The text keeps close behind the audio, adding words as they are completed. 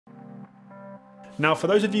Now, for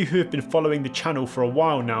those of you who have been following the channel for a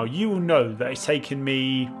while now, you will know that it's taken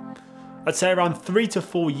me, I'd say around 3 to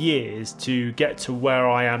 4 years to get to where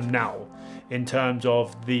I am now in terms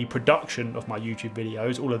of the production of my YouTube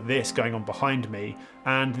videos, all of this going on behind me,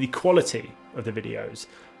 and the quality of the videos.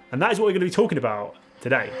 And that is what we're going to be talking about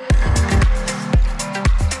today.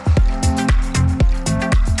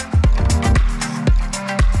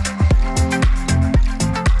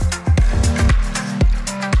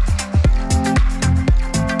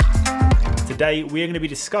 Today we are going to be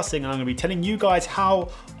discussing, and I'm going to be telling you guys how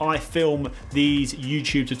I film these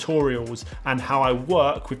YouTube tutorials and how I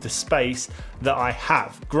work with the space that I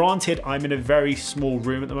have. Granted, I'm in a very small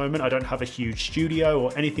room at the moment. I don't have a huge studio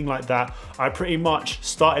or anything like that. I pretty much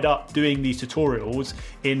started up doing these tutorials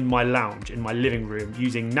in my lounge, in my living room,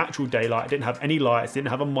 using natural daylight. I didn't have any lights, didn't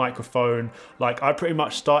have a microphone. Like, I pretty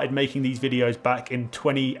much started making these videos back in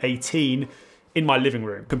 2018 in my living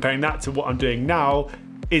room. Comparing that to what I'm doing now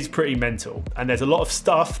is pretty mental. And there's a lot of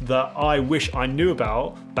stuff that I wish I knew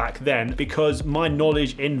about back then, because my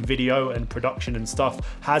knowledge in video and production and stuff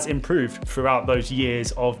has improved throughout those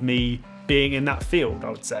years of me being in that field,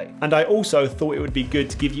 I would say. And I also thought it would be good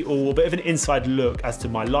to give you all a bit of an inside look as to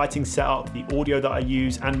my lighting setup, the audio that I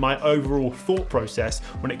use, and my overall thought process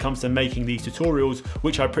when it comes to making these tutorials,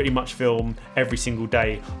 which I pretty much film every single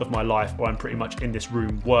day of my life, or I'm pretty much in this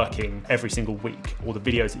room working every single week, or the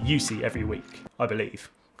videos that you see every week, I believe,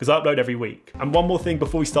 because I upload every week. And one more thing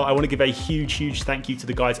before we start, I want to give a huge thank you to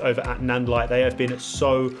the guys over at Nandlight. They have been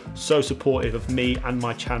so supportive of me and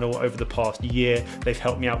my channel over the past year. They've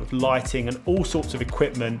helped me out with lighting and all sorts of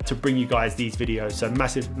equipment to bring you guys these videos. So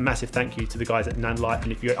massive thank you to the guys at Nandlight.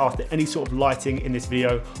 And if you're after any sort of lighting in this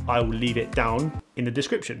video, I will leave it down in the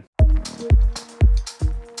description.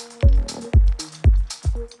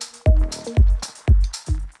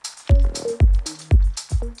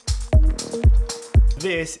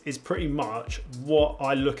 This is pretty much what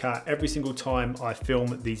I look at every single time I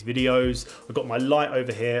film these videos. I've got my light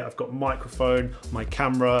over here, I've got microphone, my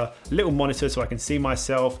camera, a little monitor so I can see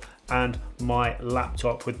myself, and my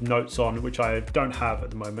laptop with notes on, which I don't have at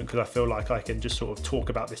the moment because I feel like I can just sort of talk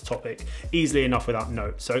about this topic easily enough without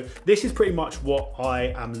notes. So this is pretty much what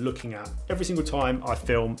I am looking at every single time I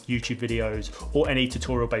film YouTube videos or any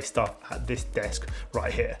tutorial based stuff at this desk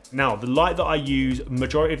right here. Now, the light that I use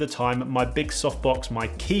majority of the time, my big softbox, my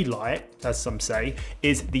key light, as some say,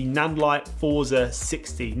 is the Nandlight Forza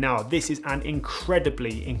 60. Now, this is an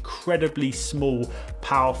incredibly small,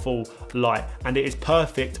 powerful light, and it is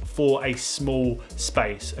perfect for a small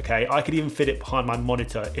space, okay? I could even fit it behind my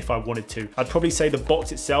monitor if I wanted to. I'd probably say the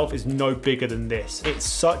box itself is no bigger than this. It's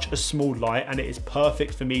such a small light, and it is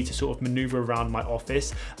perfect for me to sort of maneuver around my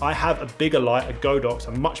office. I have a bigger light, a Godox,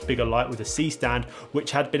 a much bigger light with a C stand,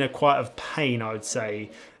 which had been quite a pain, I would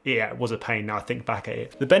say. Yeah, it was a pain now I think back at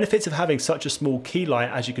it. The benefits of having such a small key light,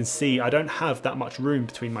 as you can see, I don't have that much room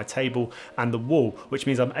between my table and the wall, which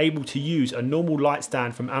means I'm able to use a normal light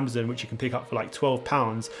stand from Amazon, which you can pick up for like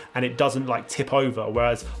 £12, and it doesn't like tip over.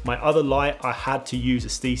 Whereas my other light, I had to use a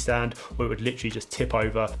C stand where it would literally just tip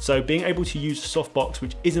over. So being able to use a softbox,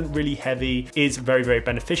 which isn't really heavy, is very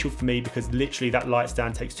beneficial for me, because literally that light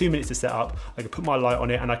stand takes 2 minutes to set up. I can put my light on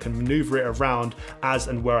it and I can maneuver it around as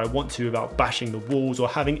and where I want to without bashing the walls or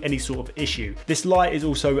having any sort of issue. This light is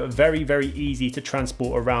also very easy to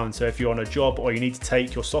transport around. So if you're on a job or you need to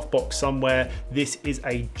take your softbox somewhere, this is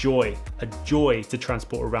a joy to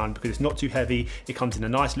transport around, because it's not too heavy. It comes in a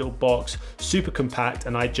nice little box, super compact,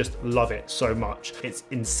 and I just love it so much. It's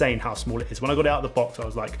insane how small it is. When I got it out of the box, I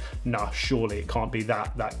was like, nah, surely it can't be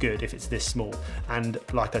that good if it's this small. And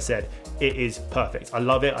like I said, it is perfect. I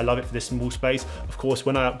love it for this small space. Of course,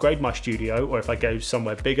 when I upgrade my studio, or if I go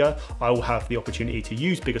somewhere bigger, I will have the opportunity to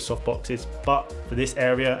use bigger softboxes, but for this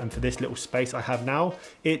area and for this little space I have now,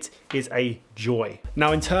 it is a joy.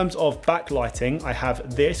 Now, in terms of backlighting, I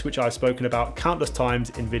have this, which I've spoken about countless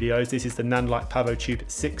times in videos. This is the Nandlight Pavotube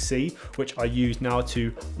 6C, which I use now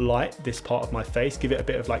to light this part of my face, give it a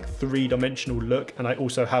bit of like 3-dimensional look. And I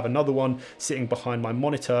also have another one sitting behind my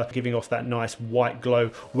monitor, giving off that nice white glow,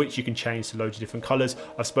 which you can change to loads of different colors.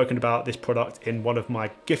 I've spoken about this product in one of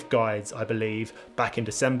my gift guides, I believe, back in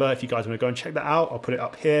December. If you guys want to go and check that out, I'll put it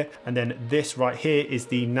up here. And then this right here is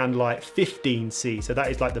the Nandlight 15C. So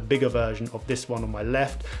that is like the bigger version of this one on my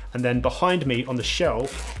left. And then behind me on the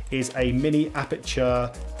shelf is a mini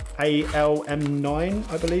aperture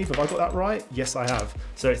ALM9, I believe. Have I got that right? Yes, I have.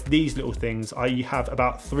 So it's these little things. I have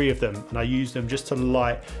about 3 of them, and I use them just to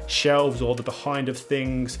light shelves or the behind of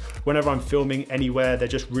things. Whenever I'm filming anywhere, they're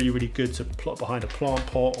just really good to plot behind a plant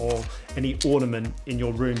pot or any ornament in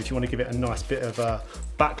your room if you want to give it a nice bit of a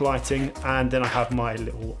backlighting, and then I have my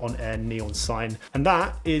little on-air neon sign. And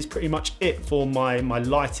that is pretty much it for my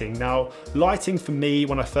lighting. Now, lighting for me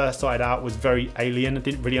when I first started out was very alien. I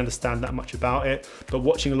didn't really understand that much about it, but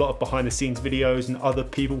watching a lot of behind the scenes videos and other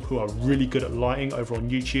people who are really good at lighting over on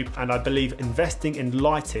YouTube, and I believe investing in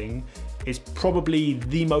lighting is probably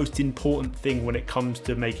the most important thing when it comes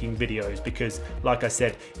to making videos, because like I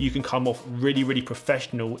said, you can come off really, really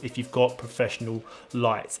professional if you've got professional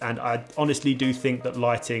lights. And I honestly do think that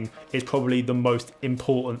lighting is probably the most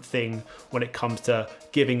important thing when it comes to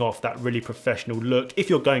giving off that really professional look if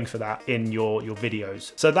you're going for that in your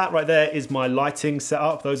videos. So that right there is my lighting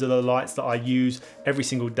setup. Those are the lights that I use every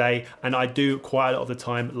single day, and I do quite a lot of the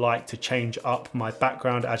time like to change up my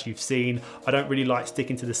background. As you've seen, I don't really like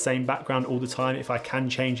sticking to the same background all the time. If I can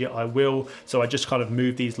change it, I will. So I just kind of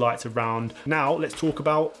move these lights around. Now let's talk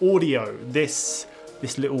about audio. This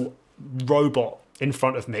little robot in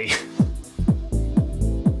front of me.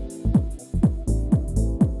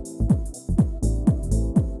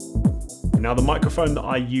 Now the microphone that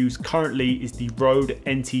I use currently is the Rode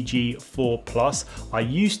NTG4 Plus. I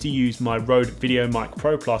used to use my Rode VideoMic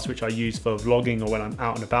Pro Plus, which I use for vlogging or when I'm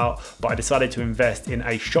out and about, but I decided to invest in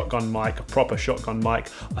a shotgun mic, a proper shotgun mic.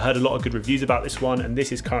 I heard a lot of good reviews about this one, and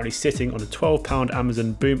this is currently sitting on a 12-pound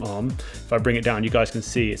Amazon boom arm. If I bring it down, you guys can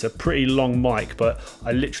see it's a pretty long mic, but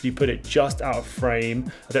I literally put it just out of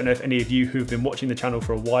frame. I don't know if any of you who've been watching the channel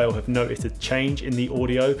for a while have noticed a change in the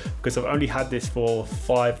audio, because I've only had this for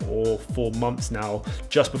 5 or 4 months now,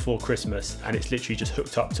 just before Christmas, and it's literally just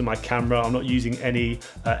hooked up to my camera. I'm not using any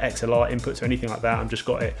XLR inputs or anything like that. I've just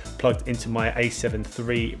got it plugged into my A7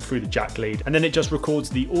 III through the jack lead, and then it just records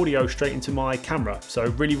the audio straight into my camera. So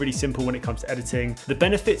really, really simple when it comes to editing. The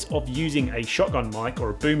benefits of using a shotgun mic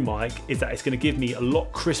or a boom mic is that it's going to give me a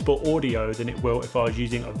lot crisper audio than it will if I was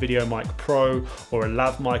using a VideoMic Pro or a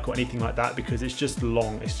lav mic or anything like that, because it's just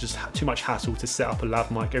long. It's just too much hassle to set up a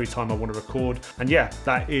lav mic every time I want to record. And yeah,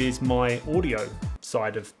 that is my audio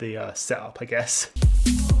side of the setup, I guess.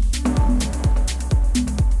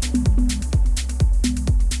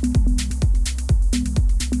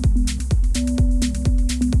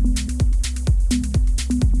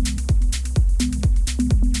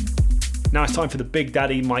 Now it's time for the big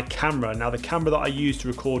daddy, my camera. Now the camera that I use to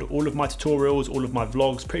record all of my tutorials, all of my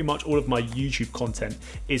vlogs, pretty much all of my YouTube content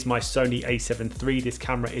is my Sony A7 III. This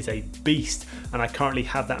camera is a beast, and I currently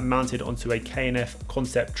have that mounted onto a K&F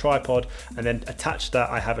concept tripod, and then attached to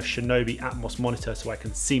that I have a Shinobi Atmos monitor so I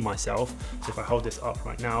can see myself. So if I hold this up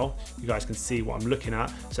right now, you guys can see what I'm looking at.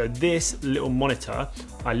 So this little monitor,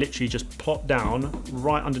 I literally just plop down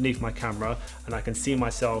right underneath my camera, and I can see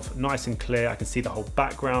myself nice and clear. I can see the whole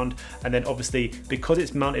background, and then obviously because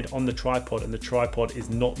it's mounted on the tripod and the tripod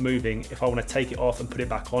is not moving, if I want to take it off and put it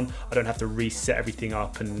back on, I don't have to reset everything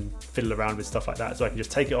up and fiddle around with stuff like that. So I can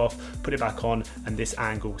just take it off, put it back on, and this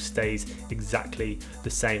angle stays exactly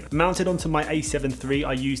the same. Mounted onto my A7 III,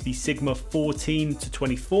 I use the Sigma 14 to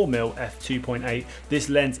 24mm f2.8. This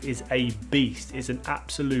lens is a beast. It's an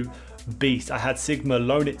absolute beast. I had Sigma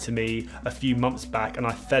loan it to me a few months back and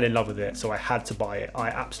I fell in love with it, so I had to buy it. I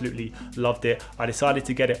absolutely loved it. I decided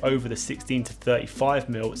to get it over the 16 to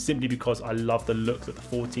 35mm simply because I love the look that the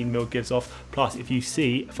 14mm gives off. Plus, if you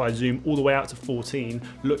see, if I zoom all the way out to 14,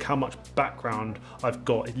 look how much background I've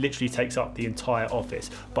got. It literally takes up the entire office,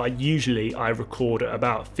 but usually I record at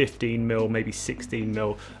about 15mm, maybe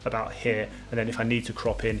 16mm about here, and then if I need to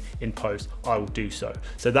crop in post, I will do so.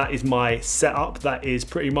 So that is my setup. That is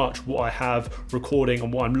pretty much what I have recording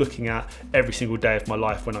and what I'm looking at every single day of my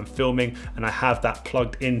life when I'm filming, and I have that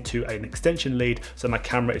plugged into an extension lead, so my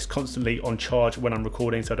camera is constantly on charge when I'm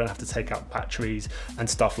recording, so I don't have to take out batteries and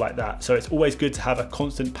stuff like that. So it's always good to have a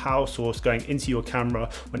constant power source going into your camera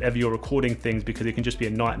whenever you're recording things, because it can just be a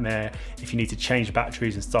nightmare if you need to change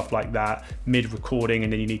batteries and stuff like that mid-recording,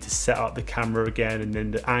 and then you need to set up the camera again and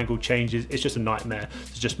then the angle changes. It's just a nightmare.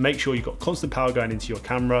 So just make sure you've got constant power going into your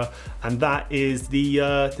camera, and that is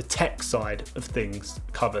the tech side of things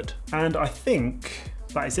covered. And I think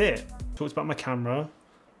that is it. Talked about my camera,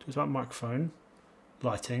 talked about microphone,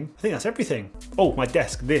 lighting. I think that's everything. Oh, my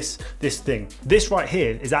desk, this thing. This right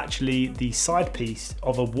here is actually the side piece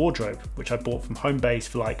of a wardrobe, which I bought from Homebase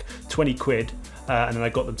for like 20 quid. And then I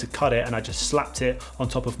got them to cut it, and I just slapped it on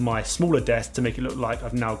top of my smaller desk to make it look like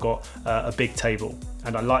I've now got a big table.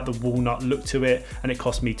 And I like the walnut look to it, and it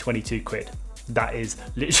cost me 22 quid. that is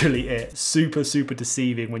literally it. Super, super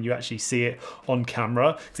deceiving when you actually see it on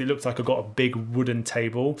camera, because it looks like I've got a big wooden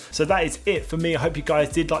table. So that is it for me. I hope you guys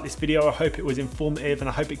did like this video. I hope it was informative, and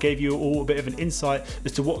I hope it gave you all a bit of an insight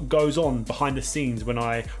as to what goes on behind the scenes when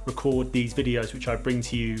I record these videos, which I bring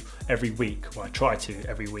to you every week. Well, I try to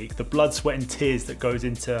every week. The blood, sweat and tears that goes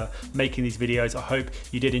into making these videos. I hope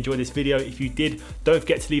you did enjoy this video. If you did, don't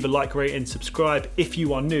forget to leave a like, rate and subscribe if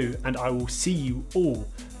you are new, and I will see you all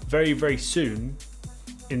very, very soon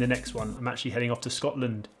in the next one. I'm actually heading off to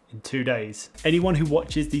Scotland in 2 days. Anyone who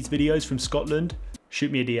watches these videos from Scotland,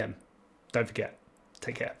 shoot me a DM. Don't forget.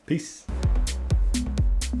 Take care. Peace.